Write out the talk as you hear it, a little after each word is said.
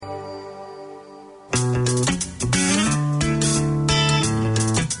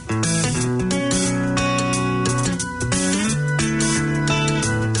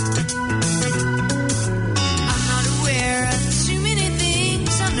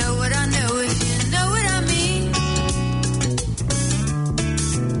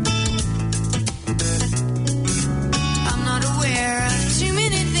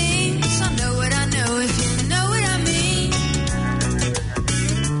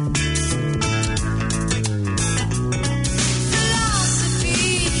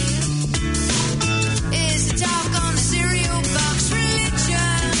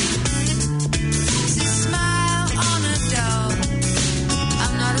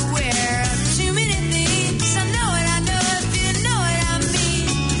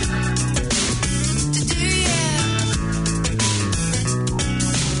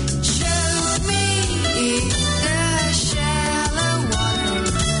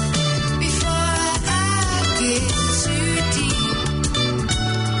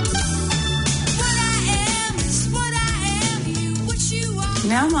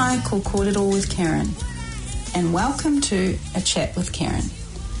mai ko Kōrero with Karyn, and welcome to A Chat with Karyn.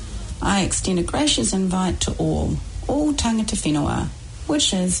 I extend a gracious invite to all tangata whenua,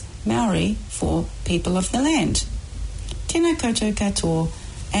 which is Maori for people of the land. Tēnā koutou katoa,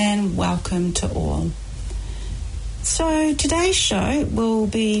 and welcome to all. So today's show we'll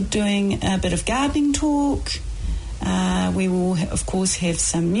be doing a bit of gardening talk. We will, of course, have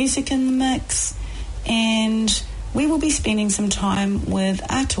some music in the mix, and we will be spending some time with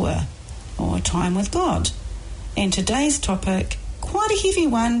atua, or time with God. And today's topic, quite a heavy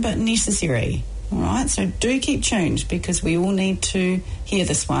one, but necessary. All right, so do keep tuned because we all need to hear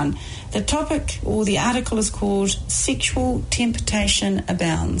this one. The topic, or the article, is called Sexual Temptation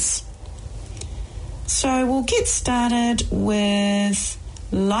Abounds. So we'll get started with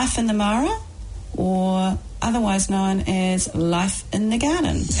Life in the Mara, or otherwise known as Life in the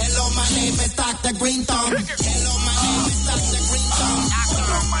Garden. Hello, my name is Dr. Green Thumb. Hello, my name is Dr. Green Thumb.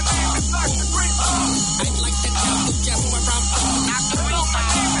 Hello, my name is Dr. Green Thumb. I'd like to tell you just where I'm from. Hello, my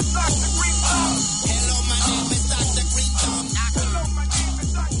name is Dr. Green Thumb. Hello, my name is Dr. Green Thumb. Hello, my name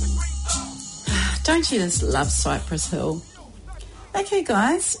is Dr. Green Thumb. Don't you just love Cypress Hill? Okay,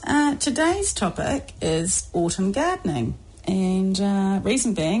 guys, today's topic is autumn gardening. And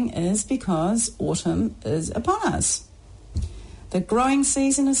reason being is because autumn is upon us. The growing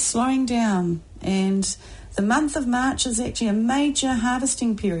season is slowing down, and the month of March is actually a major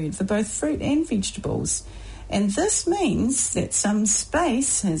harvesting period for both fruit and vegetables. And this means that some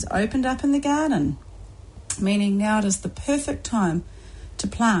space has opened up in the garden, meaning now it is the perfect time to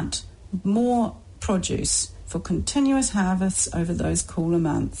plant more produce for continuous harvests over those cooler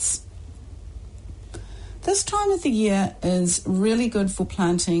months. This time of the year is really good for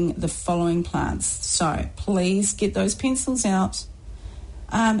planting the following plants. So please get those pencils out.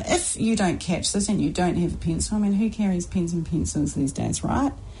 If you don't catch this and you don't have a pencil, I mean, who carries pens and pencils these days,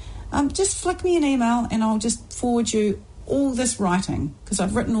 right? Just flick me an email and I'll just forward you all this writing because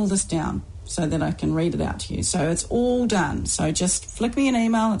I've written all this down so that I can read it out to you. So it's all done. So just flick me an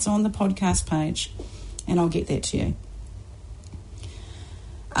email. It's on the podcast page and I'll get that to you.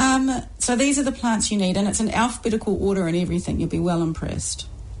 So these are the plants you need, and it's in alphabetical order and everything. You'll be well impressed.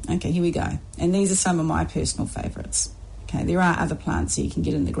 Okay, here we go. And these are some of my personal favourites. Okay, there are other plants that you can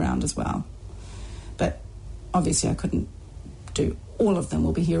get in the ground as well. But obviously I couldn't do all of them.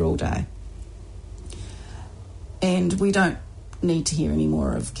 We'll be here all day. And we don't need to hear any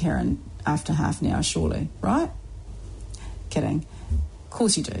more of Karyn after half an hour, surely, right? Kidding. Of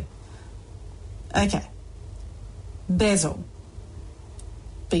course you do. Okay. Basil.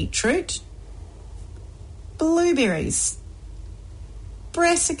 Beetroot, blueberries,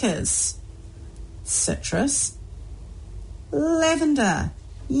 brassicas, citrus, lavender,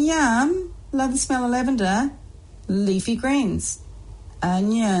 yum, love the smell of lavender, leafy greens,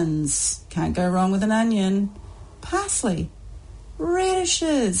 onions, can't go wrong with an onion, parsley,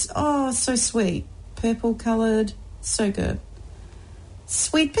 radishes, oh, so sweet, purple coloured, so good,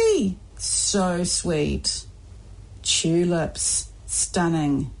 sweet pea, so sweet, tulips,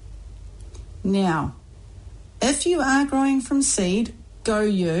 stunning. Now, if you are growing from seed, go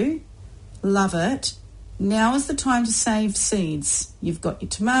you. Love it. Now is the time to save seeds. You've got your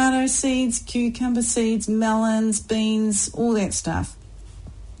tomato seeds, cucumber seeds, melons, beans, all that stuff.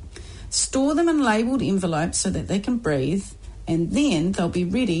 Store them in labelled envelopes so that they can breathe, and then they'll be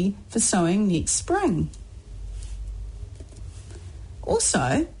ready for sowing next spring.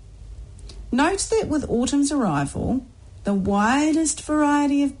 Also, note that with autumn's arrival, the widest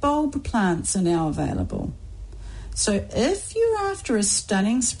variety of bulb plants are now available. So if you're after a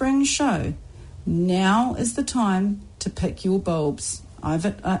stunning spring show, now is the time to pick your bulbs.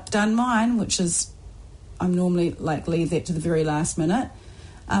 I've done mine, which is, I'm normally leave that to the very last minute.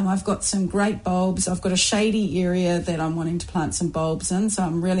 I've got some great bulbs. I've got a shady area that I'm wanting to plant some bulbs in, so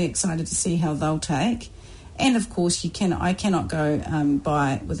I'm really excited to see how they'll take. And of course, I cannot go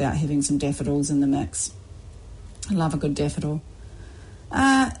by without having some daffodils in the mix. I love a good daffodil.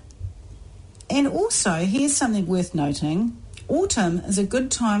 And also, here's something worth noting. Autumn is a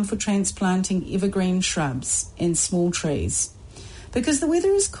good time for transplanting evergreen shrubs and small trees because the weather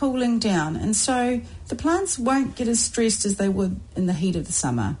is cooling down, and so the plants won't get as stressed as they would in the heat of the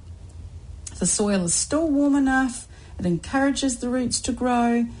summer. The soil is still warm enough, it encourages the roots to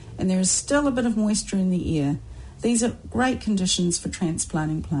grow, and there is still a bit of moisture in the air. These are great conditions for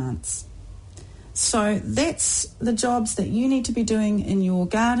transplanting plants. So that's the jobs that you need to be doing in your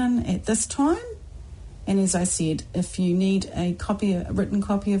garden at this time. And as I said, if you need a written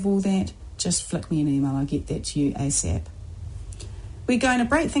copy of all that, just flick me an email. I'll get that to you ASAP. We're going to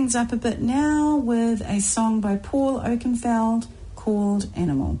break things up a bit now with a song by Paul Oakenfold called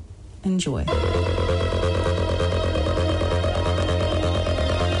animal. Enjoy.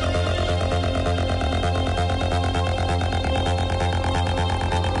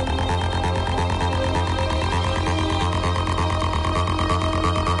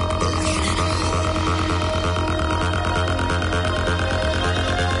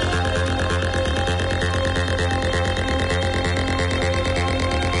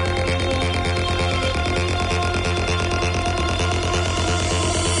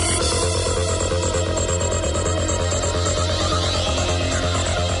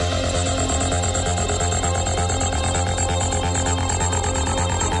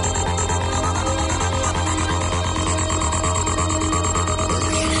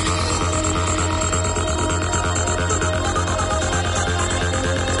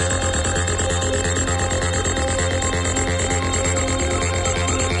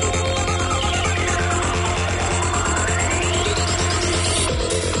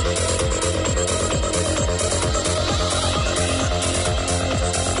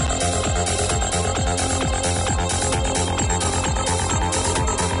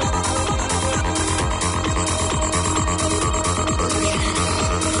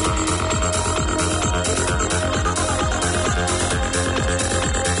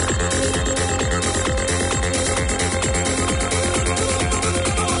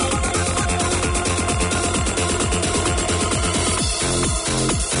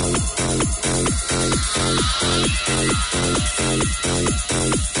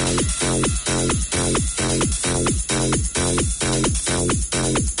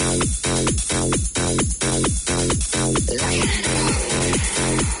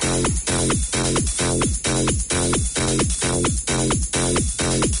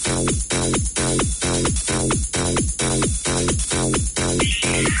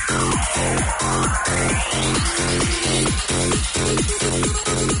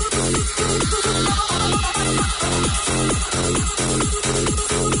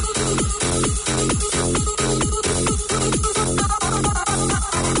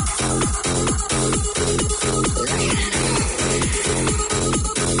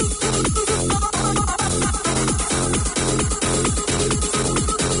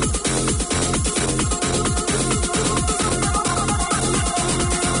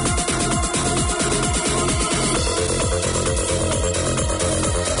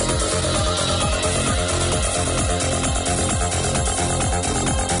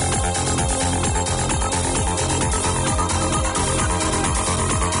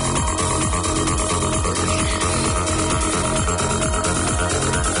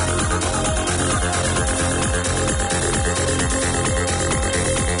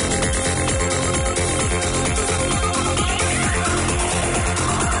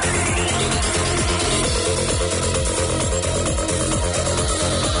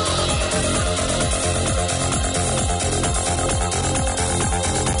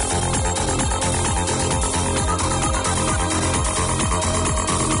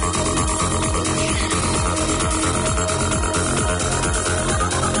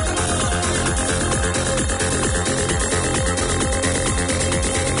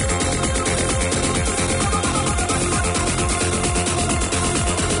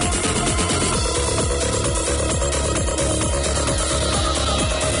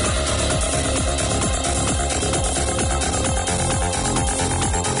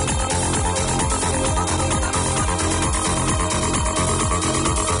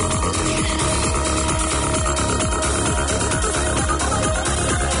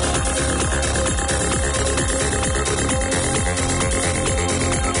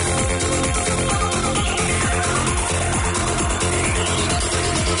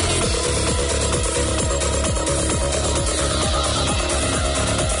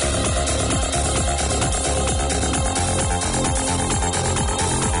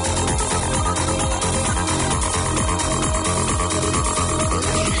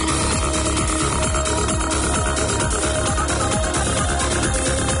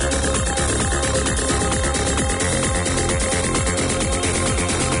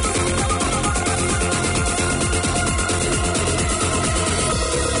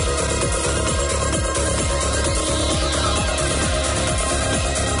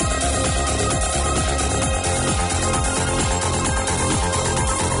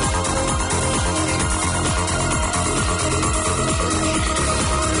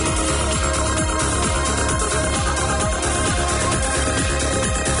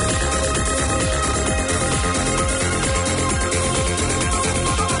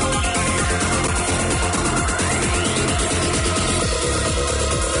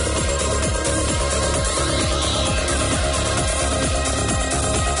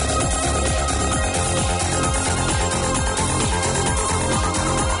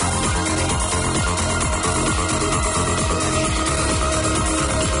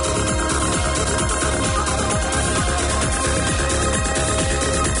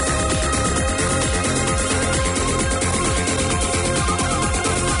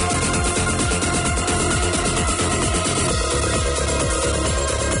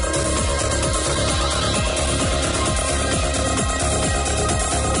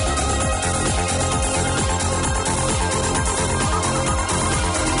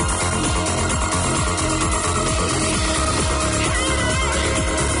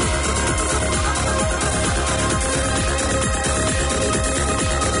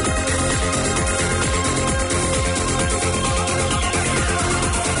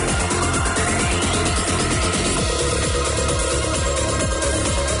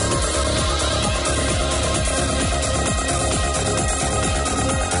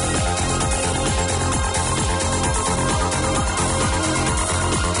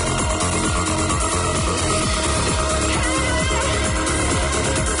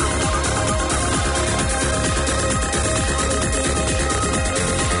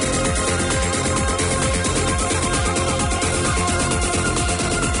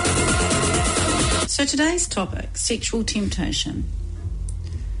 So today's topic, sexual temptation.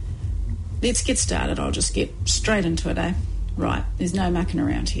 Let's get started. I'll just get straight into it, eh? Right, there's no mucking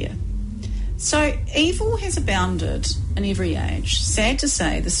around here. So evil has abounded in every age. Sad to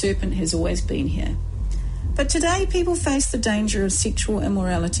say, the serpent has always been here. But today people face the danger of sexual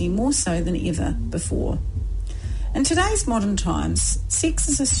immorality more so than ever before. In today's modern times, sex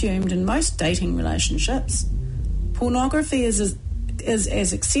is assumed in most dating relationships. Pornography is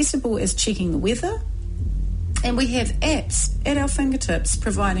as accessible as checking the weather. And we have apps at our fingertips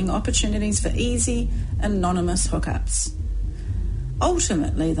providing opportunities for easy, anonymous hookups.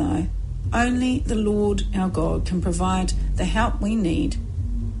 Ultimately, though, only the Lord our God can provide the help we need,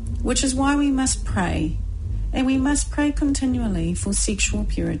 which is why we must pray, and we must pray continually for sexual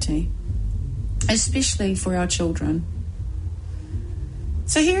purity, especially for our children.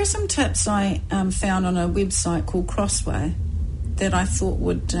 So here are some tips I found on a website called Crossway that I thought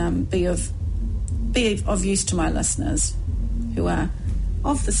would be of use to my listeners who are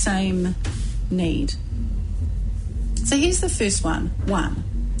of the same need. So here's the first one. 1.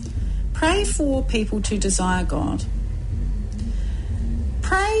 Pray for people to desire God.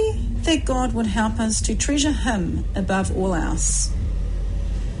 Pray that God would help us to treasure Him above all else.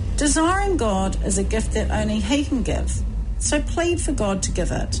 Desiring God is a gift that only He can give, so plead for God to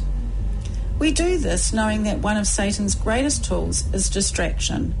give it. We do this knowing that one of Satan's greatest tools is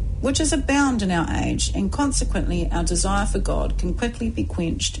distraction, which is abound in our age, and consequently our desire for God can quickly be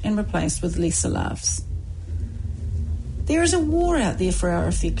quenched and replaced with lesser loves. There is a war out there for our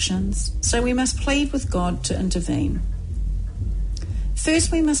affections, so we must plead with God to intervene.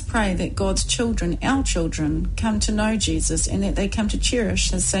 First, we must pray that God's children, our children, come to know Jesus and that they come to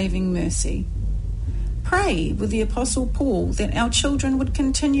cherish His saving mercy. Pray with the Apostle Paul that our children would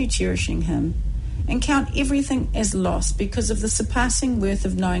continue cherishing Him and count everything as lost because of the surpassing worth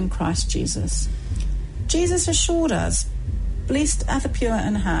of knowing Christ Jesus. Jesus assured us, "Blessed are the pure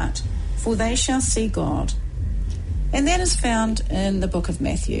in heart, for they shall see God." And that is found in the book of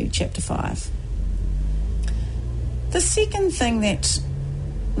Matthew, chapter 5. The second thing that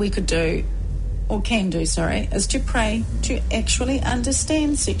we could do, or can do, is to pray to actually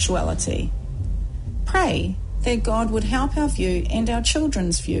understand sexuality. Pray that God would help our view and our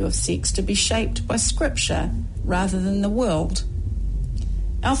children's view of sex to be shaped by Scripture rather than the world.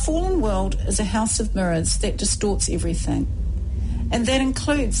 Our fallen world is a house of mirrors that distorts everything, and that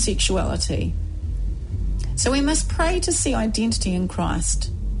includes sexuality. So we must pray to see identity in Christ.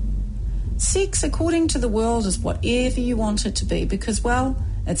 Sex, according to the world, is whatever you want it to be because, well,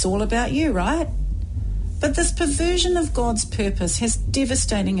 it's all about you, right? But this perversion of God's purpose has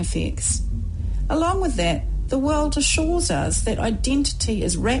devastating effects. Along with that, the world assures us that identity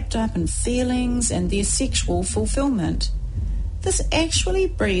is wrapped up in feelings and their sexual fulfillment. This actually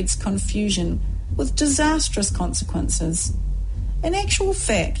breeds confusion with disastrous consequences. In actual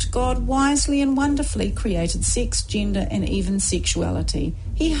fact, God wisely and wonderfully created sex, gender, and even sexuality.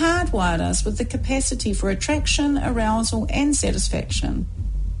 He hardwired us with the capacity for attraction, arousal, and satisfaction.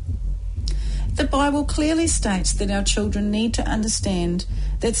 The Bible clearly states that our children need to understand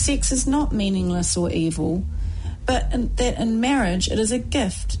that sex is not meaningless or evil, but that in marriage it is a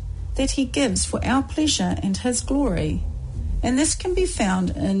gift that He gives for our pleasure and His glory. And this can be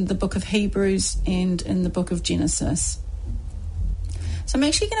found in the book of Hebrews and in the book of Genesis. So I'm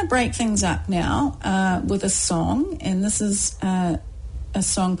actually going to break things up now with a song, and this is a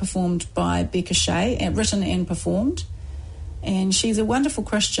song performed by Becca Shea, written and performed. And she's a wonderful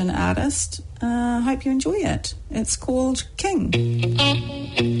Christian artist. I hope you enjoy it. It's called King.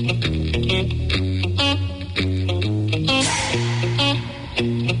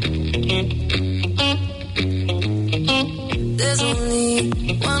 There's only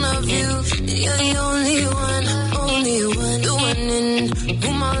one of you, and you're the only one, the one in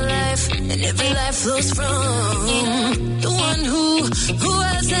whom my life and every life flows from, the one who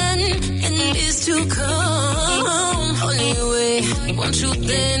has been and is to come. Only way, one truth,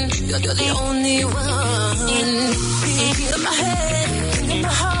 then you're the only one. King of my head, king of my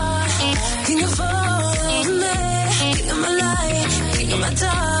heart, king of all of me, king of my life, king of my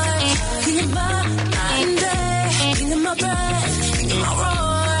dark, king of my night and day, king of my breath, king of my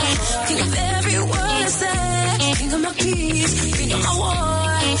roar, king of every word I say, king of my peace, king of my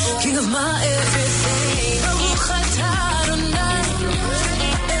war, king of my everything. Baruch atah Adonai,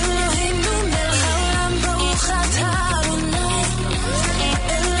 Eloheinu melech haolam. Baruch atah Adonai,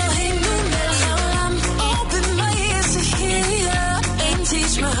 Eloheinu melech haolam. Open my ears to hear and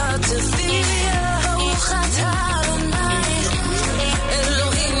teach my heart to feel. Baruch atah Adonai,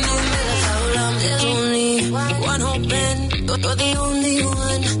 Eloheinu melech haolam. There's only one hope and You're the only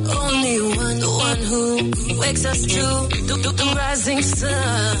one, the one who wakes us to the rising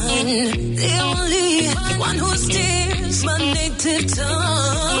sun. The only one who steers my native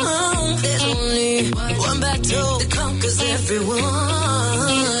tongue. There's only one battle that conquers everyone.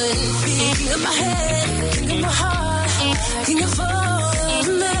 King of my head, king of my heart, king of all of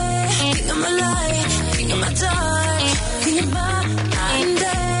me, king of my light, king of my dark, king of my night and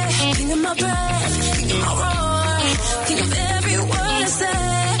day, king of my breath, king of my roar, king of every word I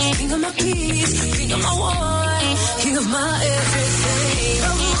say, king of my peace, king of my war, king of my everything.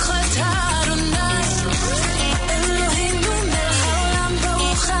 Baruch atah Adonai, Eloheinu melech haolam.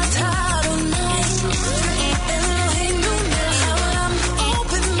 Baruch atah Adonai, Eloheinu melech haolam.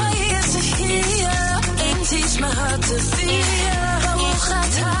 Open my ears to hear and teach my heart to fear. Baruch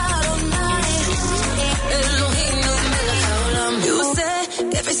atah Adonai, Eloheinu melech haolam. You set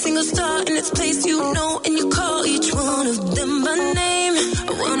every single star in its place, you know, and you call each one of them by name.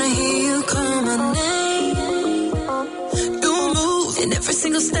 I wanna hear you call my name. You move in every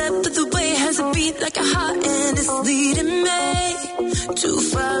single step of the way, has a beat like a heart, and it's leading me to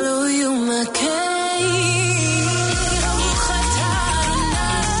follow you, my king. Baruch atah Adonai,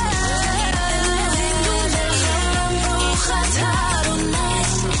 Eloheinu melech haolam. Baruch atah Adonai,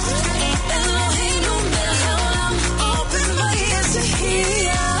 Eloheinu melech haolam. Open my ears to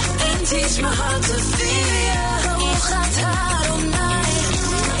hear and teach my heart to fear. Baruch atah Adonai,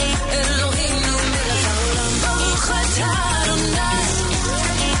 Eloheinu melech haolam. Baruch atah Adonai,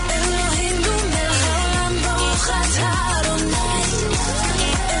 Eloheinu melech haolam. Baruch atah Adonai,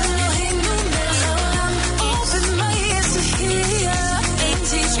 Eloheinu melech haolam. Open my ears to hear and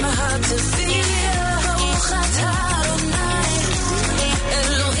teach my heart to fear. Baruch atah Adonai,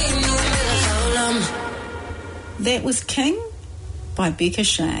 Eloheinu melech haolam. That was King by Becca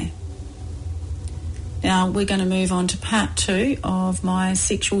Shea. Now we're going to move on to part 2 of my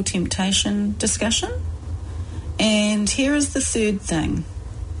sexual temptation discussion. And here is the third thing.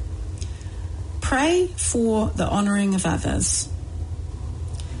 Pray for the honouring of others.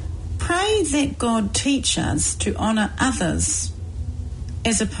 Pray that God teach us to honour others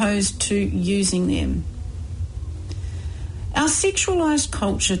as opposed to using them. Our sexualised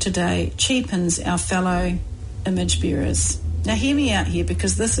culture today cheapens our fellow image bearers. Now hear me out here,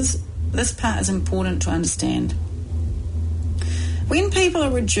 because this part is important to understand. When people are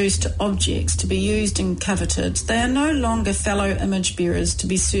reduced to objects to be used and coveted, they are no longer fellow image bearers to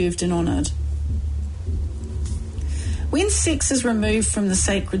be served and honoured. When sex is removed from the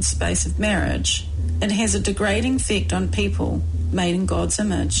sacred space of marriage, it has a degrading effect on people made in God's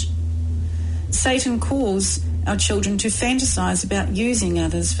image. Satan calls our children to fantasize about using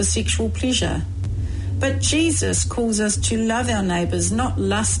others for sexual pleasure. But Jesus calls us to love our neighbours, not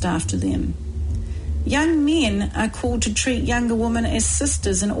lust after them. Young men are called to treat younger women as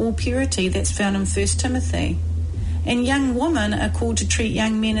sisters in all purity. That's found in 1 Timothy. And young women are called to treat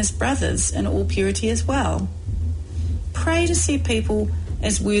young men as brothers in all purity as well. Pray to see people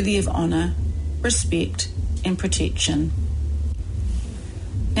as worthy of honour, respect and protection.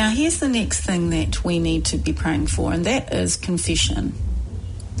 Now here's the next thing that we need to be praying for, and that is confession.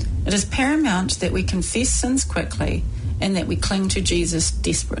 It is paramount that we confess sins quickly and that we cling to Jesus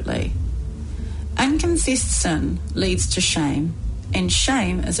desperately. Unconfessed sin leads to shame, and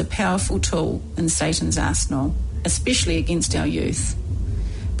shame is a powerful tool in Satan's arsenal, especially against our youth.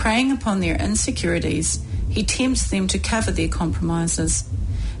 Preying upon their insecurities, he tempts them to cover their compromises.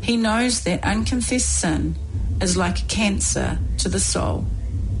 He knows that unconfessed sin is like a cancer to the soul.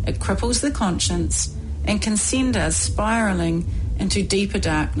 It cripples the conscience and can send us spiralling into deeper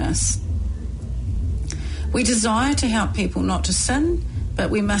darkness. We desire to help people not to sin, but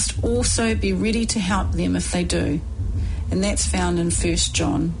we must also be ready to help them if they do. And that's found in 1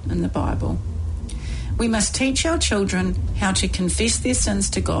 John in the Bible. We must teach our children how to confess their sins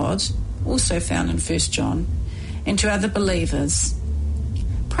to God, also found in 1 John, and to other believers.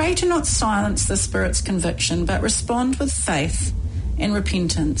 Pray to not silence the Spirit's conviction, but respond with faith and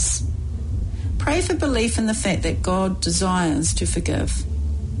repentance. Pray for belief in the fact that God desires to forgive.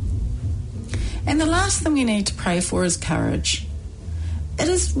 And the last thing we need to pray for is courage. It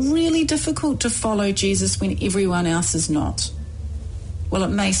is really difficult to follow Jesus when everyone else is not. Well, it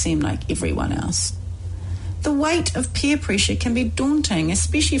may seem like everyone else. The weight of peer pressure can be daunting,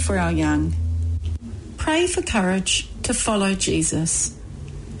 especially for our young. Pray for courage to follow Jesus.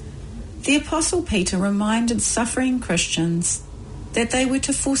 The Apostle Peter reminded suffering Christians that they were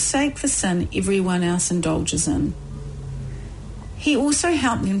to forsake the sin everyone else indulges in. He also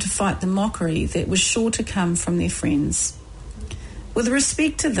helped them to fight the mockery that was sure to come from their friends. With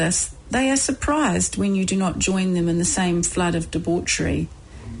respect to this, They are surprised when you do not join them in the same flood of debauchery,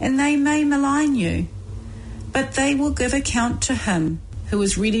 and they may malign you, but they will give account to him who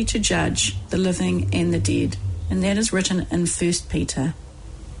is ready to judge the living and the dead. And that is written in 1 Peter.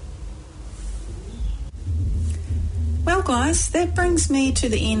 Well, guys, that brings me to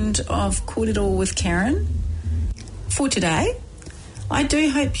the end of Kōrero with Karyn for today. I do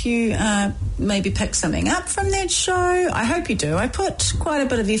hope you maybe pick something up from that show. I hope you do. I put quite a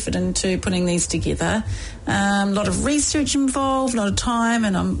bit of effort into putting these together. A lot of research involved, a lot of time,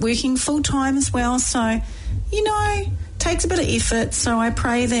 and I'm working full-time as well. So, you know, takes a bit of effort. So I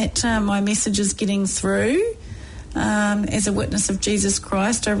pray that my message is getting through. As a witness of Jesus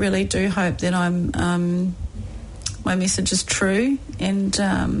Christ, I really do hope that my message is true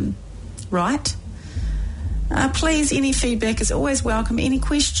and right. Please, any feedback is always welcome. Any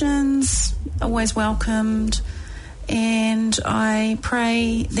questions, always welcomed. And I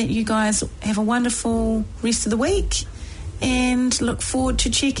pray that you guys have a wonderful rest of the week and look forward to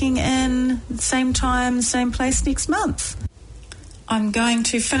checking in same time, same place next month. I'm going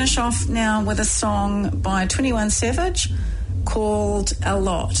to finish off now with a song by 21 Savage called A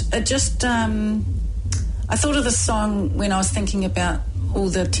Lot. It just, I thought of this song when I was thinking about all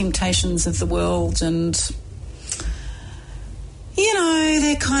the temptations of the world and, you know,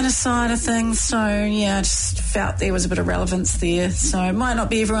 that kind of side of things. So, yeah, I just felt there was a bit of relevance there. So it might not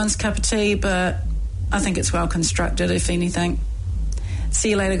be everyone's cup of tea, but I think it's well constructed, if anything. See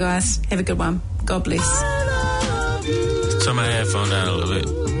you later, guys. Have a good one. God bless. Turn my headphone down a little bit.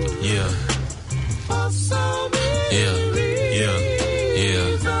 Yeah. Yeah. Yeah. Yeah.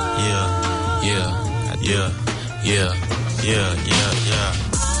 Yeah. Yeah. Yeah. Yeah. Yeah. Yeah.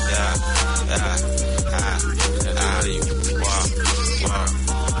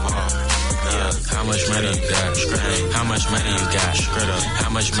 How much money you got? How much money you got? How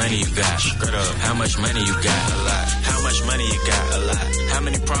much money you got? How much money you got? A lot. How much money you got? A lot. How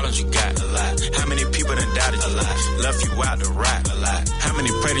many problems you got? A lot. How many people done doubted you? A lot. Left you out to rap? A lot. How many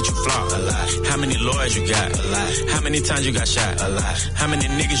pray that you flop? A lot. How many lawyers you got? A lot. How many times you got shot? A lot. How many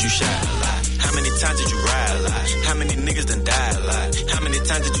niggas you shot? A lot. How many times did you ride? A lot. How many niggas done died? A lot. How many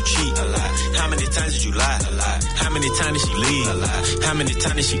times did you cheat? A lot. How many times did you lie? A lot. How many times did she leave? A lot. How many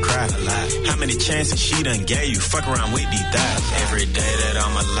times did she cry? A lot. How many chances she done gave you? Fuck around with these thighs. Every day that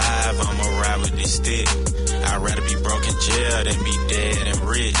I'm alive, I'ma ride with this stick. I'd rather be broke in jail than be dead and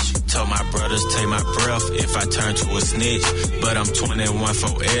rich. Told my brothers take my breath if I turn to a snitch. But I'm 21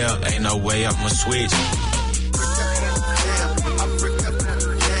 for L, ain't no way I'ma switch.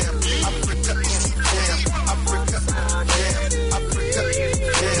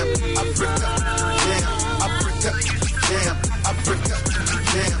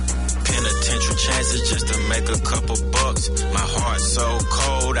 Penitential chances just to make a couple bucks. My heart so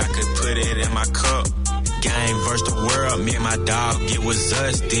cold I could put it in my cup. Game versus the world, me and my dog, it was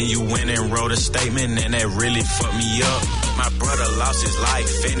us. Then you went and wrote a statement and that really fucked me up. My brother lost his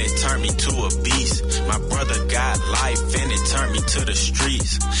life and it turned me to a beast. My brother got life and it turned me to the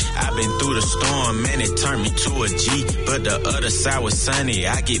streets. I've been through the storm and it turned me to a G. But the other side was sunny,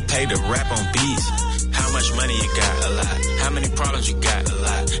 I get paid to rap on beats. How much money you got? A lot. How many problems you got? A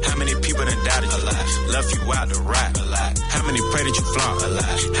lot. How many people done doubted you? A lot. Left you out to rap? A lot. How many pray that you flop? A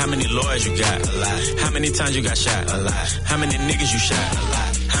lot. How many lawyers you got? A lot. How many times you got shot? A lot. How many niggas you shot? A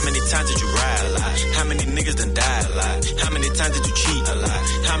lot. How many times did you ride? A lot. How many niggas done died? A lot. How many times did you cheat? A lot.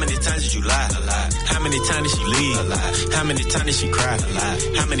 How many times did you lie? A lot. How many times did she leave? A lot. How many times did she cry? A lot.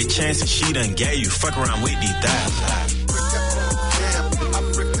 How many chances she done gave you? Fuck around with these thighs.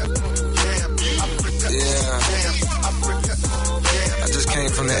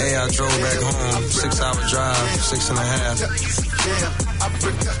 Came from the A, I drove back home, 6-hour drive, 6.5.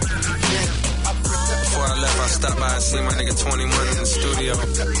 Before I left, I stopped by and seen my nigga 21 in the studio.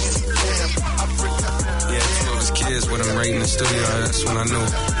 Yeah, 2 of his kids with him right in the studio. That's when I knew.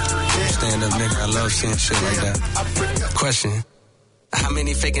 Stand up nigga, I love seeing shit like that. Question. How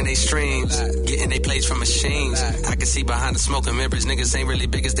many faking they streams, getting they plays from machines? I can see behind the smoking mirrors, niggas ain't really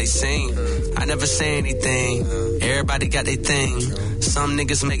big as they seem. I never say anything, everybody got their thing. Some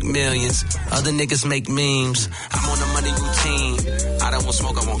niggas make millions, other niggas make memes. I'm on a money routine, I don't want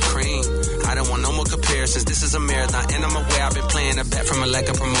smoke, I want cream. I don't want no more comparisons. This is a marathon, and I'm aware I've been playing a bet from a lack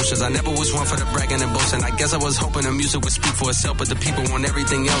of promotions. I never was one for the bragging and boasting. I guess I was hoping the music would speak for itself, but the people want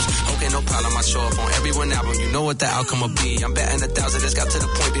everything else. Okay, no problem, I show up on every one album. You know what the outcome will be. I'm betting 1,000. It's got to the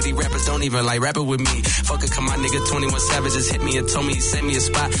point that these rappers don't even like rapping with me. Fuck it, come my nigga 21 Savage just hit me and told me he sent me a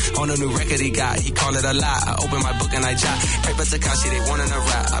spot on a new record he got. He called it a lie. I open my book and I jot. Paper Takashi, they wanting a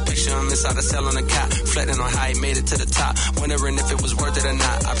rap. I picture him inside a cell on a cot, reflecting on how he made it to the top, wondering if it was worth it or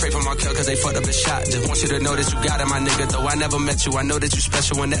not. I pray for my kill cause they fucked up his shot. Just want you to know that you got it, my nigga. Though I never met you, I know that you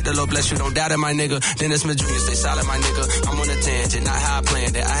special and that the Lord bless you. Don't doubt it, my nigga. Dennis Smith Jr. stay solid, my nigga. I'm on a tangent, not how I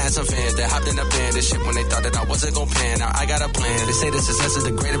planned it. I had some fans that hopped in the band and shit when they thought that I wasn't gon' pan. Now I got a plan. They say the success is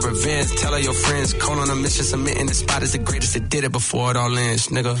the greater revenge. Tell all your friends, call on a mission, submitting the spot is the greatest that did it before it all ends,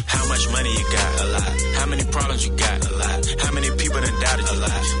 nigga. How much money you got? A lot. How many problems you got? A lot. How many people done doubted you? A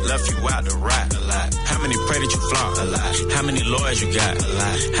lot. Left you out to rot? A lot. How many pray that you flop? A lot. How many lawyers you got? A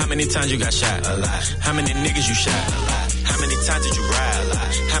lot. How many times you got shot? A lot. How many niggas you shot? A lot. How many times did you ride? A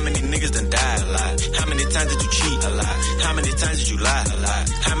lot. How many niggas done died? A lot. How many times did you cheat? A lot. How many times did you lie? A lot.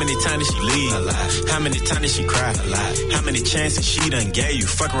 How many times did she leave? A lot. How many times did she cry? A lot. How many chances she done gave you?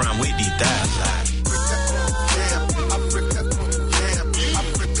 Fuck around with these thighs? A lot.